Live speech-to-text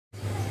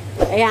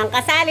Ayan,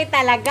 kasali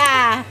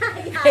talaga.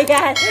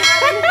 Ayan.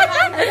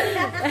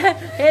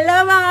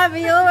 Hello mga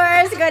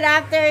viewers, good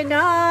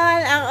afternoon.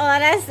 Ang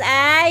oras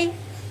ay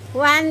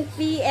 1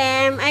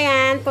 PM.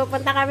 Ayan,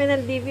 pupunta kami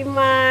ng DB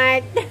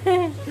Mart.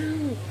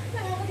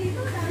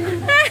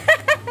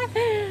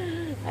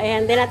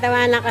 Ayan,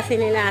 dinatawa na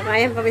kasi nila ako.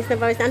 Ayan, pawis na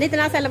pawis. Andito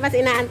lang sa labas,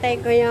 inaantay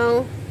ko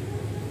yung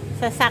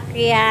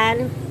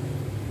sasakyan.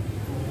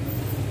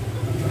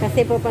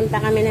 Kasi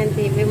pupunta kami ng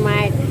DB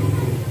Mart.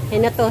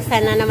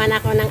 Hinutusan na naman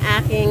ako ng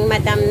aking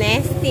Madam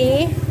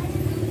Nesty.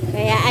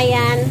 Kaya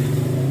ayan,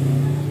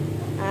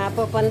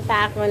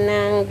 pupunta ako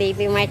ng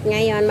DB Mart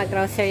ngayon.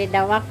 Mag-grocery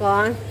daw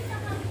ako.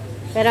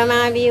 Pero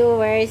mga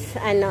viewers,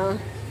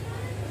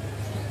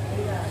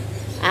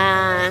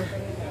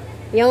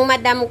 yung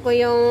madam ko,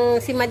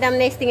 si Madam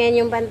Nesty ngayon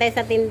yung bantay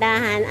sa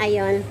tindahan,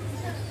 ayun,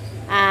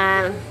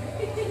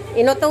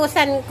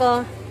 inutusan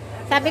ko.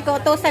 Sabi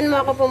ko, utusan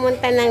mo ako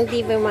pumunta ng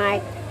DB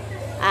Mart.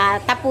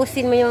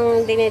 Tapusin mo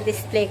yung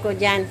dinidisplay ko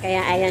dyan.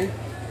 Kaya ayan,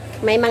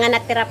 may mga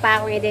natira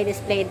pa akong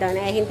i-display doon.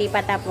 Hindi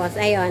pa tapos.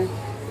 Ayun,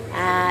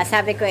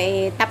 sabi ko,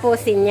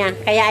 tapusin niya.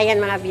 Kaya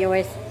ayan mga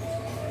viewers,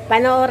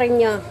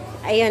 panoorin nyo.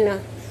 Ayun,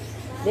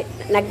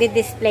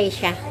 nagdi-display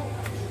siya.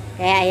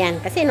 Kaya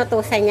ayan, kasi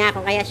inutusan niya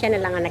ako. Kaya siya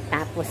na lang ang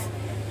nagtapos.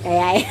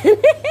 Kaya ayan.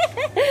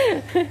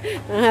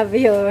 Mga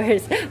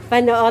viewers,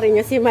 panoorin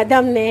nyo si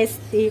Madam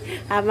Nesty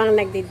habang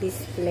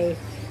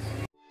nagdi-display.